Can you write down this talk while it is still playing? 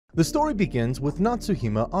The story begins with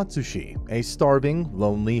Natsuhima Atsushi, a starving,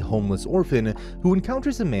 lonely, homeless orphan who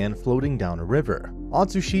encounters a man floating down a river.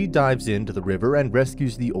 Atsushi dives into the river and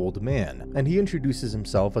rescues the old man, and he introduces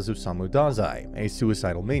himself as Osamu Dazai, a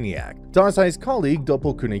suicidal maniac. Dazai's colleague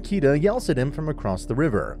Doppo Kunekita yells at him from across the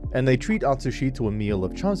river, and they treat Atsushi to a meal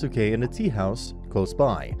of chazuke in a tea house close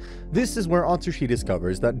by. This is where Atsushi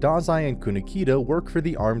discovers that Dazai and Kunekita work for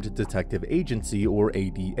the Armed Detective Agency, or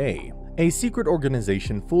ADA, a secret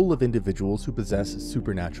organization full of individuals who possess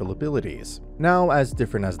supernatural abilities. Now, as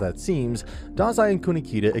different as that seems, Dazai and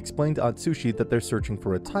Kunekita explain to Atsushi that they're searching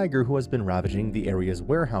for a tiger who has been ravaging the area's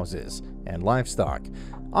warehouses and livestock.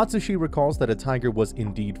 Atsushi recalls that a tiger was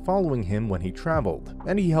indeed following him when he traveled,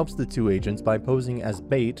 and he helps the two agents by posing as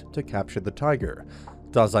bait to capture the tiger.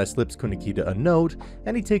 Dazai slips Kunekita a note,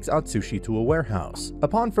 and he takes Atsushi to a warehouse.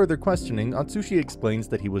 Upon further questioning, Atsushi explains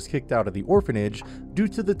that he was kicked out of the orphanage due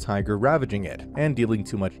to the tiger ravaging it, and dealing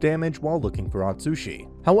too much damage while looking for Atsushi.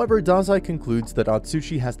 However, Dazai concludes that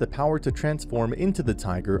Atsushi has the power to transform into the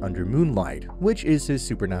tiger under Moonlight, which is his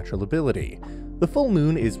supernatural ability. The full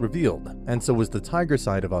moon is revealed, and so is the tiger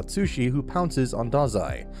side of Atsushi, who pounces on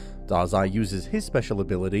Dazai. Dazai uses his special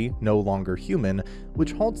ability, No Longer Human,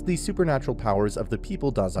 which halts the supernatural powers of the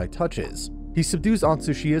people Dazai touches. He subdues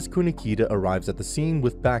Atsushi as Kunekita arrives at the scene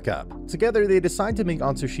with backup. Together, they decide to make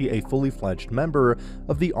Atsushi a fully fledged member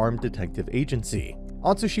of the Armed Detective Agency.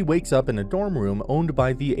 Atsushi wakes up in a dorm room owned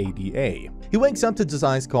by the ADA. He wakes up to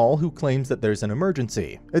Dazai's call, who claims that there's an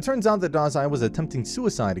emergency. It turns out that Dazai was attempting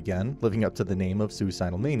suicide again, living up to the name of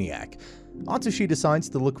suicidal maniac. Atsushi decides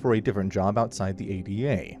to look for a different job outside the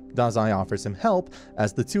ADA. Dazai offers him help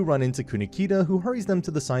as the two run into Kunekita, who hurries them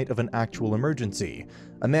to the site of an actual emergency.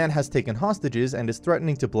 A man has taken hostages and is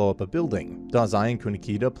threatening to blow up a building. Dazai and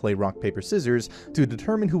Kunekita play rock, paper, scissors to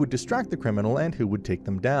determine who would distract the criminal and who would take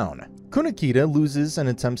them down. Kunekita loses and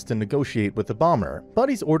attempts to negotiate with the bomber, but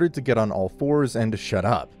he's ordered to get on all fours and shut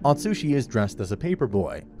up. Atsushi is dressed as a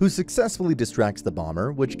paperboy, who successfully distracts the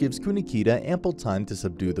bomber, which gives Kunekita ample time to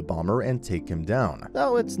subdue the bomber and take him down.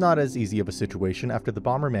 Though it's not as easy of a situation after the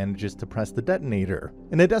bomber manages to press the detonator.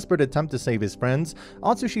 In a desperate attempt to save his friends,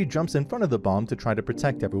 Atsushi jumps in front of the bomb to try to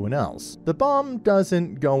protect everyone else. The bomb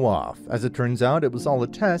doesn't go off. As it turns out, it was all a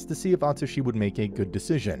test to see if Atsushi would make a good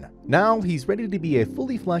decision. Now, he's ready to be a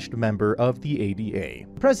fully fleshed member of the ADA.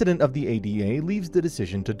 The president of the ADA leaves the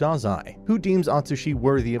decision to Dazai, who deems Atsushi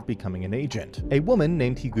worthy of becoming an agent. A woman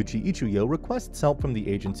named Higuchi Ichuyo requests help from the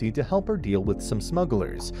agency to help her deal with some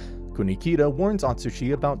smugglers. Kunekita warns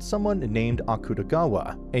Atsushi about someone named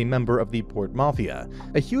Akutagawa, a member of the Port Mafia.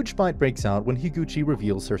 A huge fight breaks out when Higuchi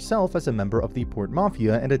reveals herself as a member of the Port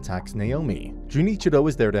Mafia and attacks Naomi. Junichiro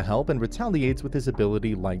is there to help and retaliates with his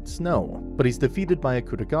ability Light Snow, but he's defeated by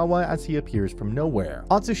Akutagawa as he appears from nowhere.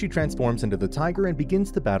 Atsushi transforms into the tiger and begins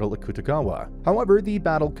to battle Akutagawa. However, the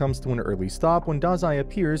battle comes to an early stop when Dazai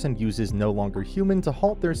appears and uses No Longer Human to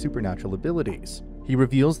halt their supernatural abilities. He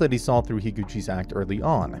reveals that he saw through Higuchi's act early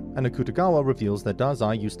on, and Akutagawa reveals that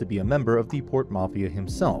Dazai used to be a member of the Port Mafia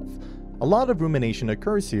himself. A lot of rumination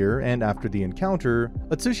occurs here, and after the encounter,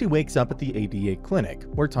 Atsushi wakes up at the ADA clinic,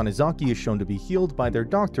 where Tanizaki is shown to be healed by their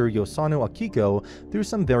doctor Yosano Akiko through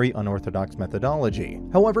some very unorthodox methodology.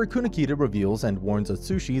 However, Kunekita reveals and warns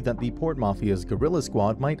Atsushi that the Port Mafia's guerrilla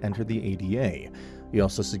squad might enter the ADA. He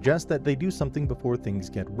also suggests that they do something before things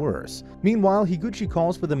get worse. Meanwhile, Higuchi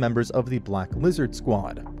calls for the members of the Black Lizard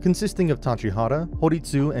Squad, consisting of Tachihara,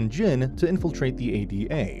 Horitsu, and Jin, to infiltrate the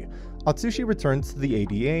ADA. Atsushi returns to the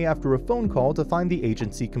ADA after a phone call to find the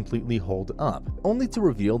agency completely holed up, only to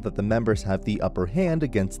reveal that the members have the upper hand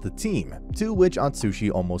against the team, to which Atsushi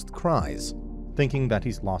almost cries, thinking that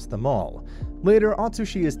he's lost them all. Later,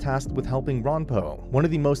 Atsushi is tasked with helping Ranpo, one of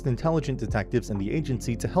the most intelligent detectives in the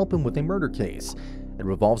agency, to help him with a murder case. It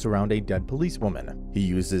revolves around a dead policewoman. He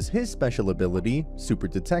uses his special ability, Super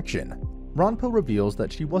Detection. Ranpo reveals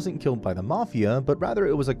that she wasn't killed by the Mafia, but rather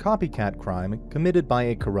it was a copycat crime committed by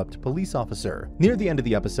a corrupt police officer. Near the end of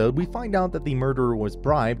the episode, we find out that the murderer was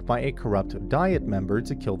bribed by a corrupt Diet member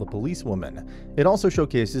to kill the policewoman. It also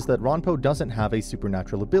showcases that Ranpo doesn't have a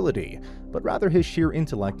supernatural ability, but rather his sheer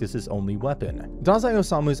intellect is his only weapon. Dazai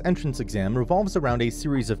Osamu's entrance exam revolves around a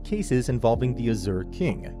series of cases involving the Azure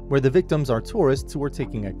King, where the victims are tourists who are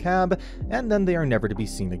taking a cab, and then they are never to be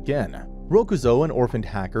seen again. Rokuzo, an orphaned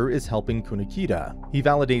hacker, is helping Kunikida. He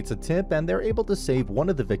validates a tip and they're able to save one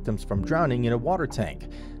of the victims from drowning in a water tank.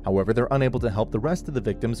 However, they're unable to help the rest of the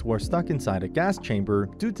victims who are stuck inside a gas chamber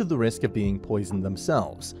due to the risk of being poisoned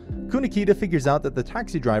themselves. Kunikida figures out that the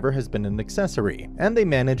taxi driver has been an accessory, and they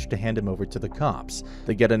manage to hand him over to the cops.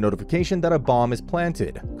 They get a notification that a bomb is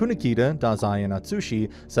planted. Kunikida, Dazai, and Atsushi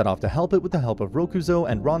set off to help it with the help of Rokuzo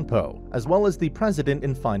and Ranpo, as well as the president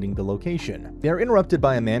in finding the location. They are interrupted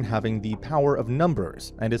by a man having the power of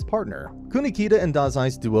numbers and his partner. Kunikida and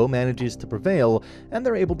Dazai's duo manages to prevail, and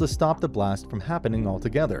they're able to stop the blast from happening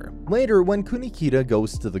altogether. Later, when Kunikida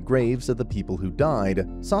goes to the graves of the people who died,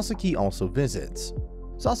 Sasaki also visits.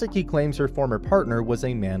 Sasaki claims her former partner was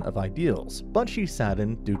a man of ideals, but she's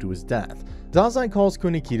saddened due to his death. Dazai calls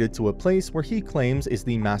Kunikida to a place where he claims is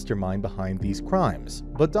the mastermind behind these crimes,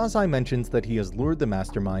 but Dazai mentions that he has lured the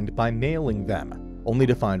mastermind by mailing them, only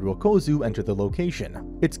to find Rokozu enter the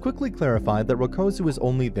location. It's quickly clarified that Rokozu is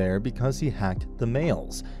only there because he hacked the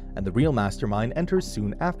mails, and the real mastermind enters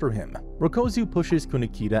soon after him. Rokozu pushes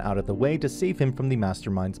Kunikida out of the way to save him from the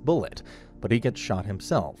mastermind's bullet, but he gets shot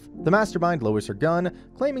himself. The mastermind lowers her gun,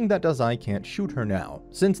 claiming that Dazai can't shoot her now,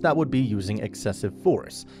 since that would be using excessive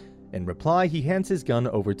force. In reply, he hands his gun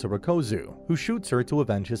over to Rokozu, who shoots her to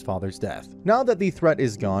avenge his father's death. Now that the threat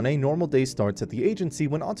is gone, a normal day starts at the agency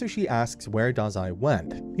when Atsushi asks where Dazai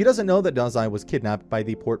went. He doesn't know that Dazai was kidnapped by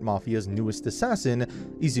the Port Mafia's newest assassin,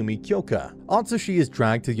 Izumi Kyoka. Atsushi is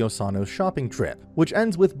dragged to Yosano's shopping trip, which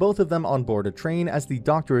ends with both of them on board a train as the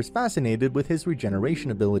doctor is fascinated with his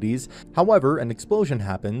regeneration abilities. However, an explosion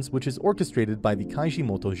happens, which is orchestrated by the Kaiji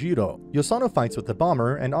Motojiro. Yosano fights with the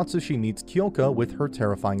bomber, and Atsushi meets Kyoka with her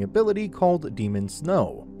terrifying ability called Demon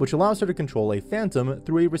Snow, which allows her to control a phantom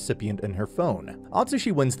through a recipient in her phone.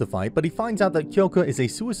 Atsushi wins the fight, but he finds out that Kyoka is a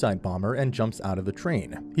suicide bomber and jumps out of the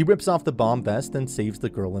train. He rips off the bomb vest and saves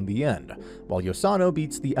the girl in the end, while Yosano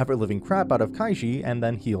beats the ever-living crap out of Kaiji and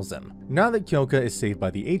then heals him. Now that Kyoka is saved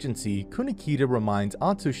by the agency, Kunikida reminds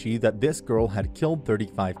Atsushi that this girl had killed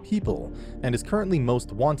 35 people and is currently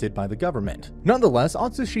most wanted by the government. Nonetheless,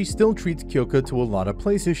 Atsushi still treats Kyoka to a lot of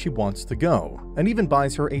places she wants to go, and even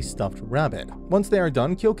buys her a stuffed rabbit. Once they are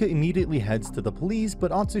done, Kyoka immediately heads to the police,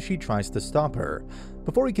 but Atsushi tries to stop her.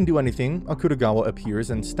 Before he can do anything, Akutagawa appears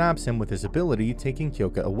and stabs him with his ability, taking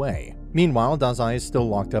Kyoka away. Meanwhile, Dazai is still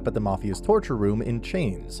locked up at the Mafia's torture room in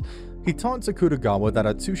chains. He taunts Akutagawa that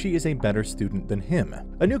Atsushi is a better student than him.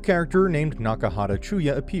 A new character named Nakahara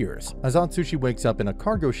Chuya appears, as Atsushi wakes up in a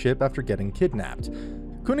cargo ship after getting kidnapped.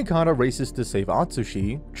 Kunikata races to save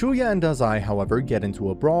Atsushi. Chuya and Dazai, however, get into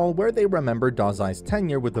a brawl where they remember Dazai's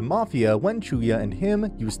tenure with the Mafia when Chuya and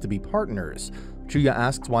him used to be partners. Chuya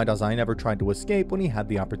asks why Dazai never tried to escape when he had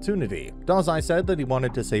the opportunity. Dazai said that he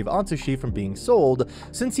wanted to save Atsushi from being sold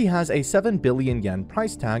since he has a 7 billion yen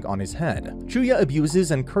price tag on his head. Chuya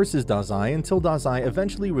abuses and curses Dazai until Dazai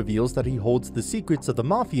eventually reveals that he holds the secrets of the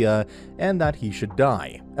Mafia and that he should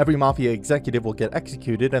die. Every Mafia executive will get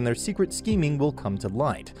executed and their secret scheming will come to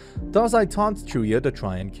light. Dazai taunts Chuya to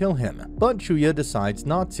try and kill him, but Chuya decides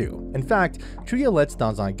not to. In fact, Chuya lets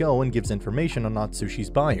Dazai go and gives information on Atsushi's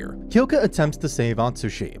buyer. Kyoka attempts to save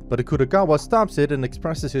Atsushi, but Akutagawa stops it and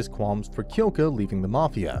expresses his qualms for Kyoka leaving the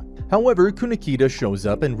Mafia. However, Kunikida shows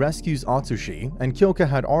up and rescues Atsushi, and Kyoka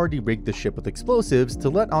had already rigged the ship with explosives to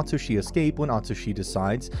let Atsushi escape when Atsushi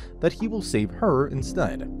decides that he will save her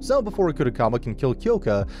instead. So before Akutagawa can kill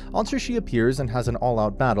Kyoka, Atsushi appears and has an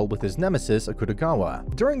all-out battle with his nemesis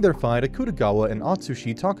Akutagawa. During their fight, Akutagawa and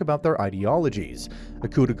Atsushi talk about their ideologies.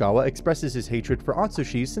 Akutagawa expresses his hatred for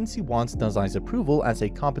Atsushi since he wants Dazai's approval as a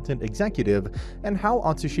competent executive, and how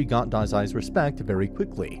Atsushi got Dazai's respect very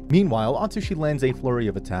quickly. Meanwhile, Atsushi lands a flurry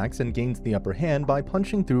of attacks and gains the upper hand by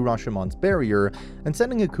punching through Rashomon's barrier and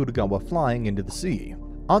sending Akutagawa flying into the sea.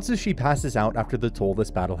 Atsushi passes out after the toll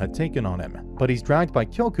this battle had taken on him, but he's dragged by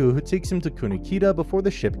Kyoku, who takes him to Kunikida before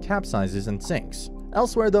the ship capsizes and sinks.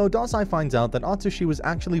 Elsewhere though, Dazai finds out that Atsushi was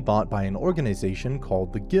actually bought by an organization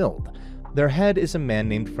called the Guild. Their head is a man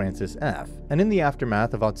named Francis F., and in the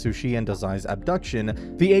aftermath of Atsushi and Dazai's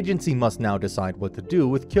abduction, the agency must now decide what to do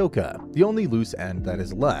with Kyoka, the only loose end that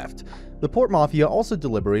is left. The Port Mafia also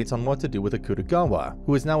deliberates on what to do with Akutagawa,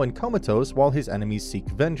 who is now in comatose while his enemies seek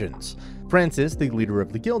vengeance. Francis, the leader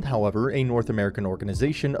of the Guild, however, a North American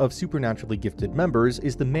organization of supernaturally gifted members,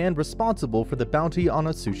 is the man responsible for the bounty on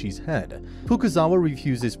Atsushi's head. Fukuzawa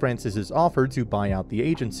refuses Francis's offer to buy out the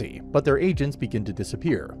agency, but their agents begin to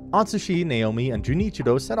disappear. Atsushi, Naomi, and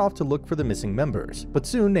Junichiro set off to look for the missing members, but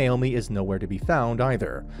soon Naomi is nowhere to be found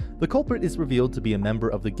either. The culprit is revealed to be a member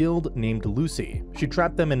of the Guild named Lucy. She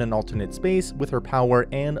trapped them in an alternate space with her power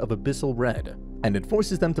Anne of Abyssal Red. and it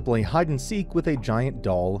forces them to play hide-and-seek with a giant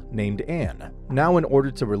doll named Anne. Now, in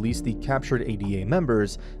order to release the captured ADA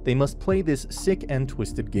members, they must play this sick and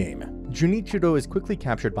twisted game. Junichiro is quickly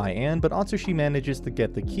captured by Anne, but Atsushi manages to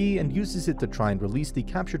get the key and uses it to try and release the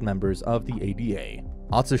captured members of the ADA.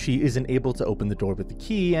 Atsushi isn't able to open the door with the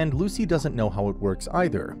key, and Lucy doesn't know how it works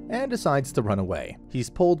either, and decides to run away. He's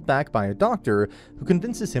pulled back by a doctor who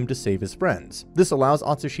convinces him to save his friends. This allows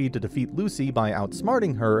Atsushi to defeat Lucy by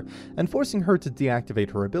outsmarting her and forcing her to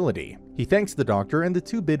deactivate her ability. He thanks the doctor and the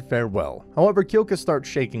two bid farewell. However, Kyoka starts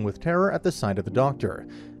shaking with terror at the sight of the doctor.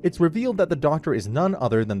 It's revealed that the doctor is none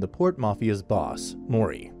other than the Port Mafia's boss,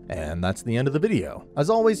 Mori. And that's the end of the video. As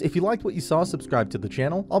always, if you liked what you saw, subscribe to the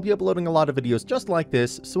channel. I'll be uploading a lot of videos just like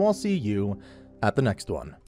this, so I'll see you at the next one.